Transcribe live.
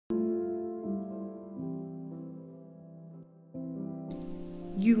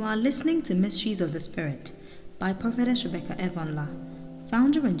You are listening to Mysteries of the Spirit by Prophetess Rebecca Evonla,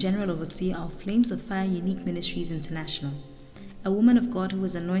 founder and general overseer of Flames of Fire Unique Ministries International, a woman of God who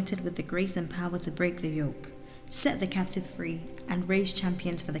is anointed with the grace and power to break the yoke, set the captive free, and raise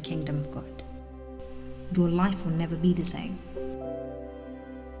champions for the kingdom of God. Your life will never be the same.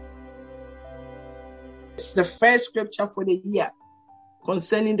 It's the first scripture for the year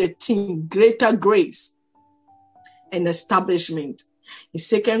concerning the theme, greater grace and establishment. In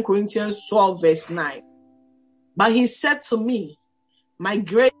 2 Corinthians 12, verse 9. But he said to me, my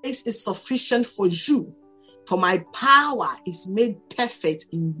grace is sufficient for you, for my power is made perfect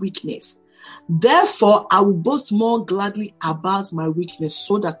in weakness. Therefore, I will boast more gladly about my weakness,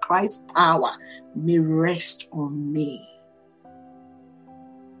 so that Christ's power may rest on me.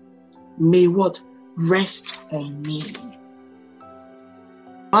 May what? Rest on me.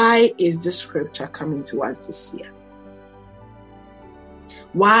 Why is this scripture coming to us this year?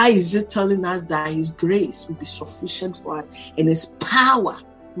 Why is it telling us that his grace will be sufficient for us and his power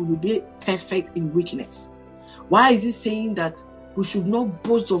will be perfect in weakness? Why is it saying that we should not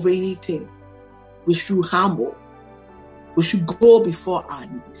boast of anything? We should humble. We should go before our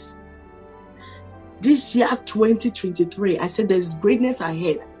knees. This year, 2023, I said there's greatness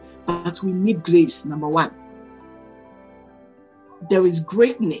ahead, but we need grace, number one. There is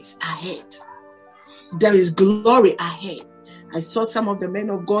greatness ahead. There is glory ahead. I saw some of the men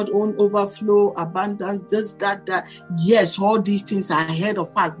of God own overflow, abundance, this, that. Yes, all these things are ahead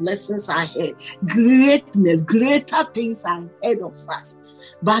of us. Blessings are ahead. Greatness, greater things are ahead of us.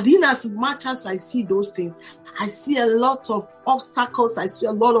 But in as much as I see those things, I see a lot of obstacles. I see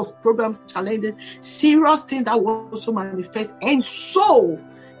a lot of problem challenges, serious things that will also manifest. And so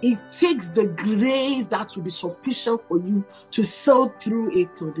it takes the grace that will be sufficient for you to sail through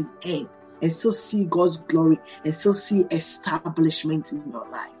it to the end and still see God's glory and still see establishment in your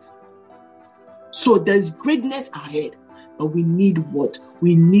life. So there's greatness ahead, but we need what?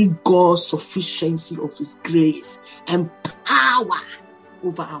 We need God's sufficiency of his grace and power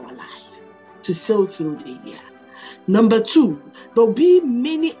over our life to sail through the year. Number two, there'll be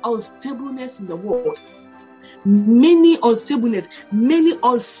many unstableness in the world. Many unstableness, many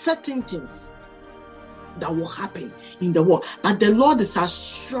uncertainties that will happen in the world. But the Lord is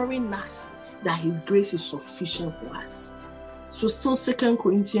assuring us that his grace is sufficient for us. So still 2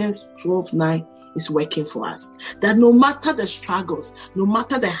 Corinthians 12:9 is working for us. That no matter the struggles, no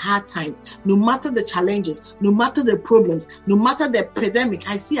matter the hard times, no matter the challenges, no matter the problems, no matter the epidemic,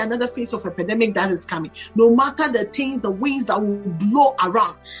 I see another phase of epidemic that is coming. No matter the things, the winds that will blow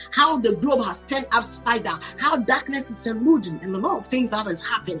around, how the globe has turned upside down, how darkness is eluding, and a lot of things that is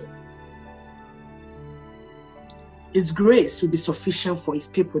happening. His grace will be sufficient for his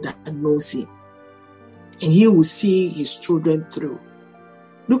people that knows him. And he will see his children through.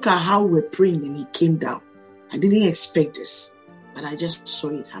 Look at how we're praying and he came down. I didn't expect this, but I just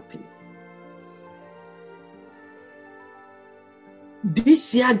saw it happen.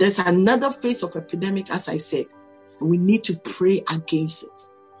 This year, there's another phase of epidemic, as I said, and we need to pray against it.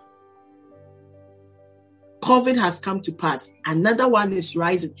 COVID has come to pass. Another one is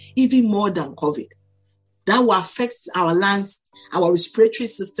rising, even more than COVID. That will affect our lungs, our respiratory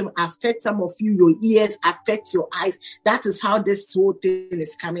system, affect some of you, your ears, affect your eyes. That is how this whole thing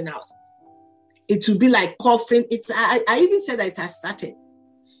is coming out. It will be like coughing. I even said that it has started.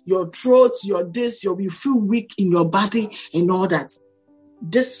 Your throat, you feel weak in your body and all that.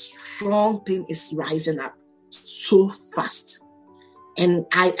 This strong thing is rising up so fast. And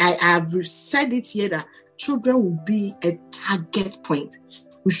I have said it here that children will be a target point.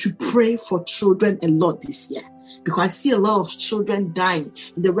 We should pray for children a lot this year, because I see a lot of children dying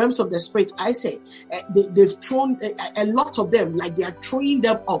in the realms of the spirit. I say they've thrown a lot of them, like they are throwing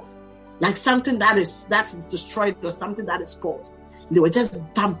them off, like something that is destroyed or something that is spoiled. They were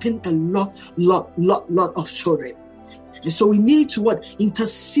just dumping a lot of children. And so we need to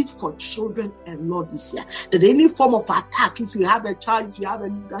intercede for children a lot this year. That any form of attack, if you have a child, if you have a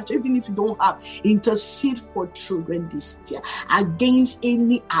grandchild, even if you don't have, intercede for children this year against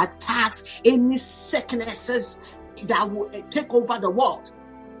any attacks, any sicknesses that will take over the world.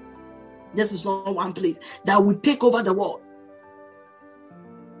 This is not one place that will take over the world.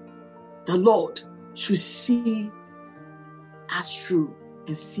 The Lord should see us through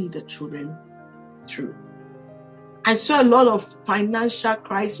and see the children through. I saw a lot of financial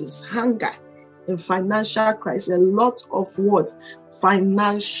crisis, hunger and financial crisis, a lot of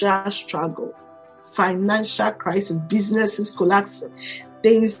financial struggle, financial crisis, businesses collapsing,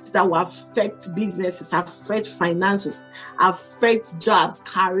 things that will affect businesses, affect finances, affect jobs,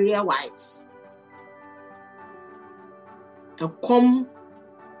 career-wise.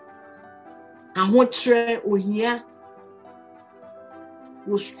 And what try ohia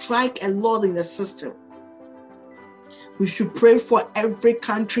will strike a lot in the system. We should pray for every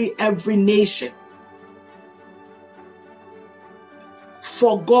country, every nation,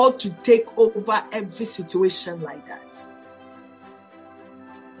 for God to take over every situation like that.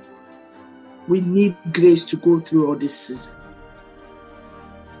 We need grace to go through all this season.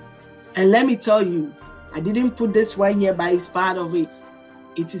 And let me tell you, I didn't put this one here, but it's part of it.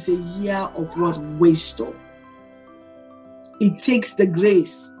 It is a year of what? Wisdom. It takes the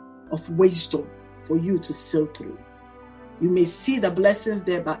grace of wisdom for you to sail through. You may see the blessings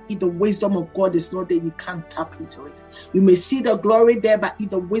there, but if the wisdom of God is not there, you can't tap into it. You may see the glory there, but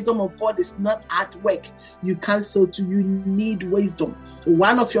if the wisdom of God is not at work, you can't sail to. You need wisdom. So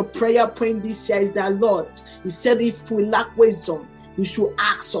one of your prayer points this year is that, Lord, He said if we lack wisdom, we should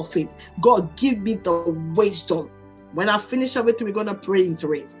ask of it. God, give me the wisdom. When I finish everything, we're going to pray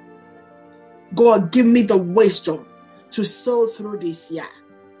into it. God, give me the wisdom to sail through this year.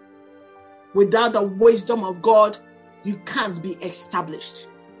 Without the wisdom of God, you can't be established.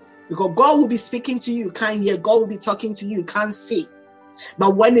 Because God will be speaking to you, you can't hear. God will be talking to you, you can't see.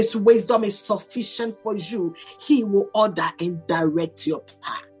 But when His wisdom is sufficient for you, He will order and direct your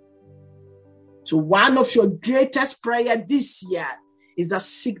path. So one of your greatest prayer this year is that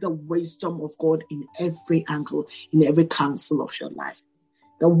seek the wisdom of God in every angle, in every counsel of your life.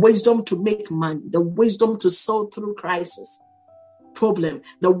 The wisdom to make money, the wisdom to sail through crisis, problem,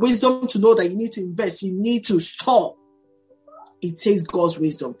 the wisdom to know that you need to invest, you need to store. It takes God's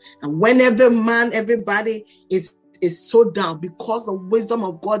wisdom. And whenever everybody is so down, because the wisdom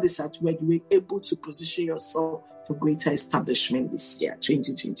of God is at work, you are able to position yourself for greater establishment this year,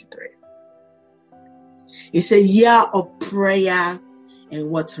 2023. It's a year of prayer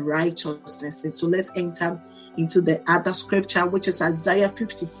and what? Righteousness. And so let's enter into the other scripture, which is Isaiah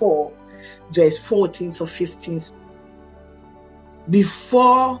 54, verse 14 to 15.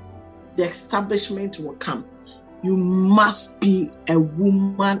 Before the establishment will come, you must be a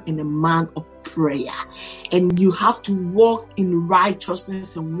woman and a man of prayer. And you have to walk in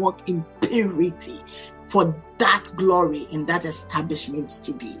righteousness and walk in purity for that glory and that establishment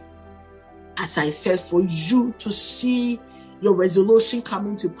to be. As I said, for you to see your resolution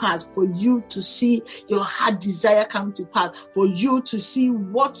coming to pass, for you to see your heart desire come to pass, for you to see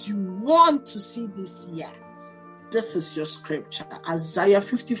what you want to see this year. This is your scripture. Isaiah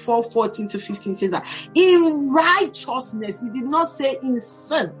 54, 14 to 15 says that in righteousness, He did not say in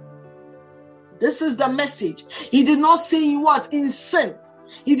sin. This is the message. He did not say in what? In sin.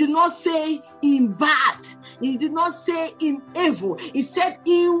 He did not say in bad. He did not say in evil. He said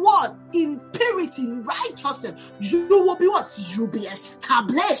in what? In purity, in righteousness. You will be what? You will be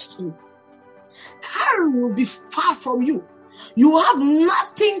established. Terror will be far from you. You have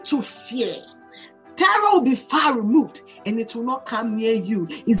nothing to fear. Terror will be far removed and it will not come near you.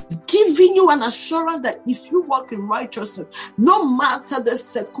 It's giving you an assurance that if you walk in righteousness, no matter the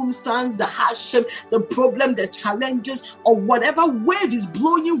circumstance, the hardship, the problem, the challenges, or whatever wave is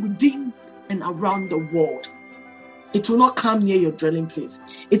blowing you within and around the world, it will not come near your dwelling place.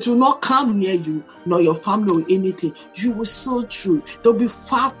 It will not come near you, nor your family or anything. You will sail through. They'll be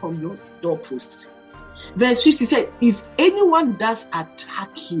far from your doorpost. Verse 50 said, if anyone does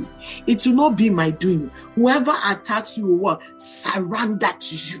attack you, it will not be my doing. Whoever attacks you will what? Surrender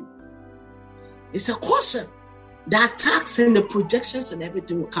to you. It's a caution. The attacks and the projections and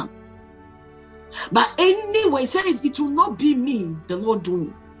everything will come. But anyway, he said it will not be me, the Lord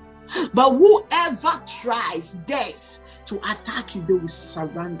doing. But whoever dares to attack you, they will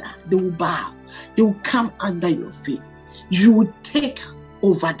surrender. They will bow. They will come under your feet. You will take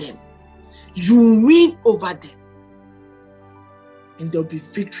over them. You win over them. And there'll be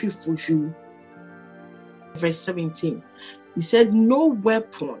victory for you. Verse 17. He said, no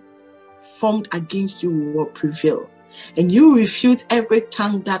weapon formed against you will prevail. And you refute every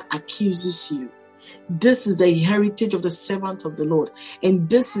tongue that accuses you. This is the heritage of the servant of the Lord. And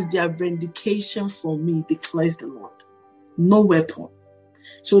this is their vindication from me, declares the Lord. No weapon.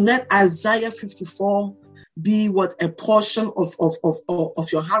 So let Isaiah 54 be what a portion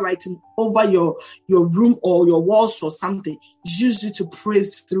of your handwriting over your room or your walls or something. Use it to pray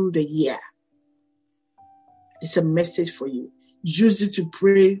through the year. It's a message for you. Use it to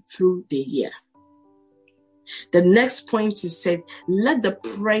pray through the year. The next point is said, let the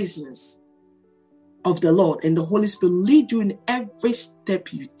presence of the Lord and the Holy Spirit lead you in every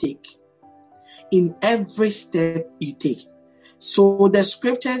step you take. In every step you take. So the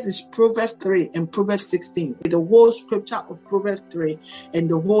scriptures is Proverbs 3 and Proverbs 16. The whole scripture of Proverbs 3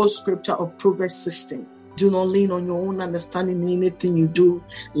 and the whole scripture of Proverbs 16. Do not lean on your own understanding in anything you do.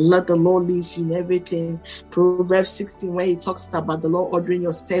 Let the Lord lead you in everything. Proverbs 16, where he talks about the Lord ordering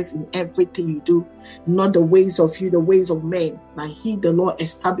your steps in everything you do. Not the ways of you, the ways of men, but he, the Lord,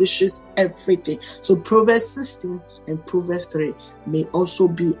 establishes everything. So Proverbs 16 and Proverbs 3 may also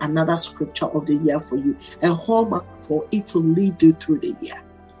be another scripture of the year for you. A hallmark for it to lead you through the year.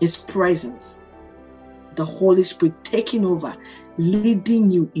 His presence. The Holy Spirit taking over,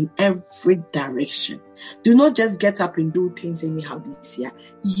 leading you in every direction. Do not just get up and do things anyhow this year.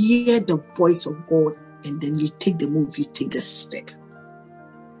 Hear the voice of God, and then you take the move, you take the step.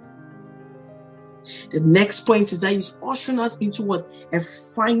 The next point is that he's ushering us into what? A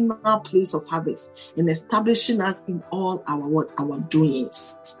final place of harvest and establishing us in all our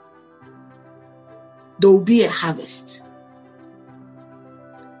doings. There will be a harvest.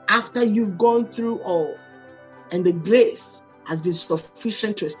 After you've gone through all, and the grace has been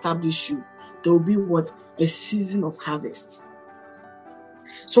sufficient to establish you, there will be what? A season of harvest.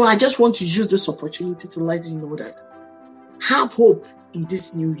 So I just want to use this opportunity to let you know that have hope in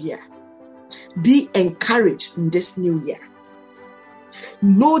this new year. Be encouraged in this new year.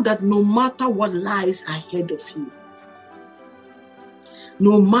 Know that no matter what lies ahead of you,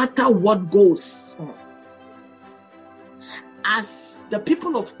 no matter what goes on, as the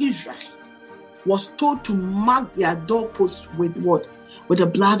people of Israel was told to mark their doorposts with what? With the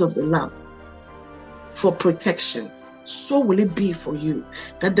blood of the Lamb for protection. So will it be for you,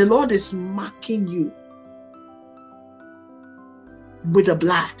 that the Lord is marking you with the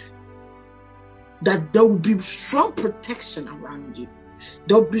blood, that there will be strong protection around you.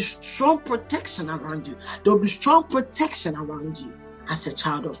 There will be strong protection around you. There will be strong protection around you as a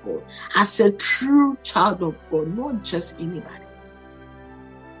child of God, as a true child of God, not just anybody.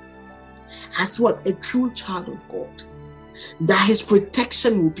 As what? A true child of God. That his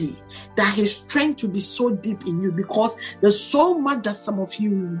protection will be, that his strength will be so deep in you, because there's so much that some of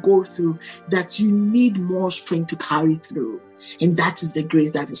you will go through that you need more strength to carry through. And that is the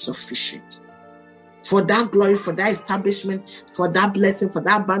grace that is sufficient. For that glory, for that establishment, for that blessing, for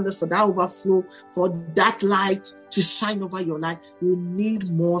that abundance, for that overflow, for that light to shine over your life, you need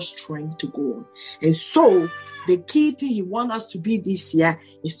more strength to go on. And so, the key thing he wants us to be this year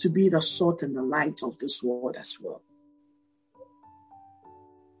is to be the salt and the light of this world as well.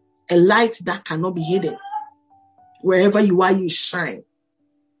 A light that cannot be hidden. Wherever you are, you shine.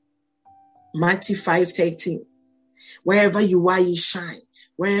 Matthew 5:13. Wherever you are, you shine.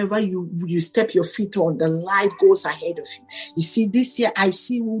 Wherever you step your feet on, the light goes ahead of you. You see, this year,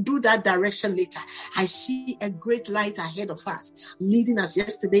 we'll do that direction later. I see a great light ahead of us, leading us.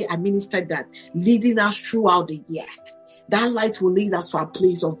 Yesterday, I ministered that, leading us throughout the year. That light will lead us to our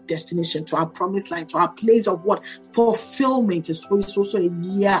place of destination, to our promised land, to our place of what? Fulfillment. It's also a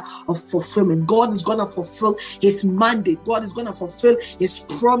year of fulfillment. God is going to fulfill his mandate. God is going to fulfill his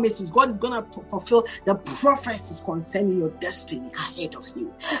promises. God is going to fulfill the prophecies concerning your destiny ahead of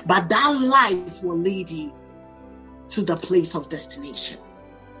you. But that light will lead you to the place of destination.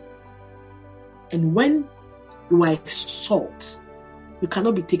 And when you are salt, you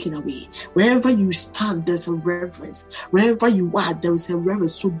cannot be taken away. Wherever you stand, there's a reverence. Wherever you are, there is a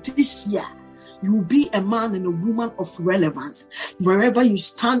reverence. So this year, you will be a man and a woman of relevance. Wherever you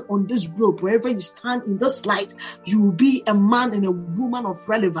stand on this globe, wherever you stand in this light, you will be a man and a woman of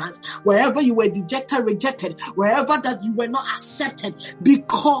relevance. Wherever you were dejected, rejected, wherever that you were not accepted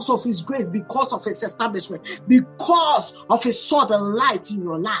because of his grace, because of his establishment, because of his sword and light in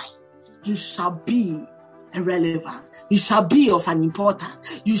your life, you shall be a relevance. You shall be of an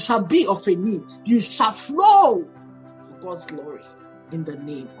importance. You shall be of a need. You shall flow for God's glory in the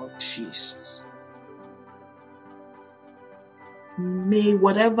name of Jesus. May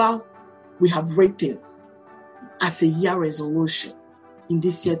whatever we have written as a year resolution in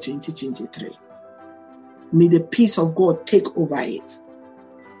this year 2023, may the peace of God take over it.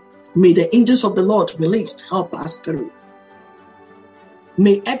 May the angels of the Lord released help us through.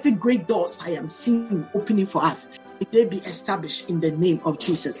 May every great doors I am seeing opening for us, may they be established in the name of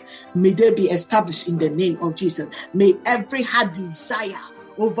Jesus. May they be established in the name of Jesus. May every heart desire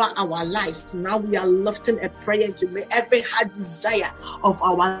over our lives, now we are lifting a prayer to, may every heart desire of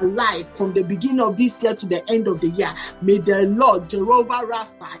our life from the beginning of this year to the end of the year, may the Lord, Jehovah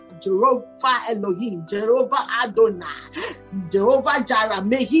Rapha, Jehovah Elohim, Jehovah Adonai, Jehovah Jireh,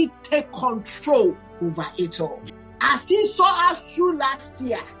 may he take control over it all. As he saw us through last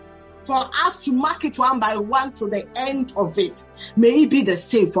year, for us to mark it one by one to the end of it, may it be the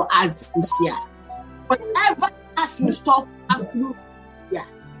same for us this year. Whatever has in store for us through yeah,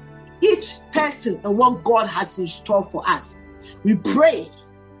 each person and what God has in store for us, we pray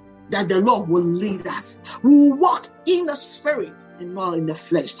that the Lord will lead us. We will walk in the spirit and not in the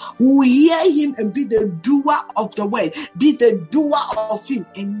flesh. We will hear him and be the doer of the word. Be the doer of him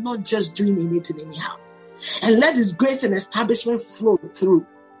and not just doing anything anyhow. And let his grace and establishment flow through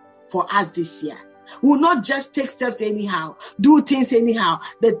for us this year. We will not just take steps anyhow, do things anyhow.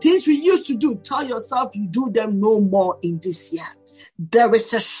 The things we used to do, tell yourself you do them no more in this year. There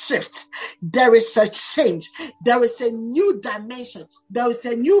is a shift. There is a change. There is a new dimension. There is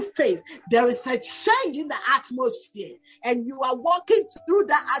a new phase. There is a change in the atmosphere. And you are walking through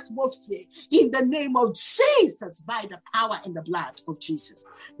that atmosphere in the name of Jesus by the power and the blood of Jesus.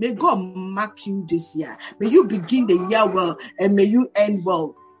 May God mark you this year. May you begin the year well and may you end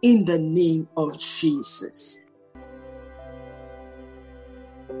well in the name of Jesus.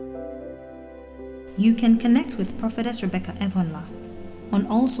 You can connect with Prophetess Rebecca Evonla on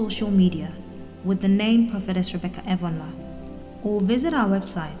all social media with the name Prophetess Rebecca Evonla, or visit our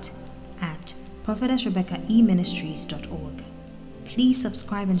website at prophetessrebeccaeministries.org. Please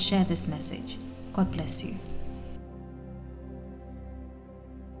subscribe and share this message. God bless you.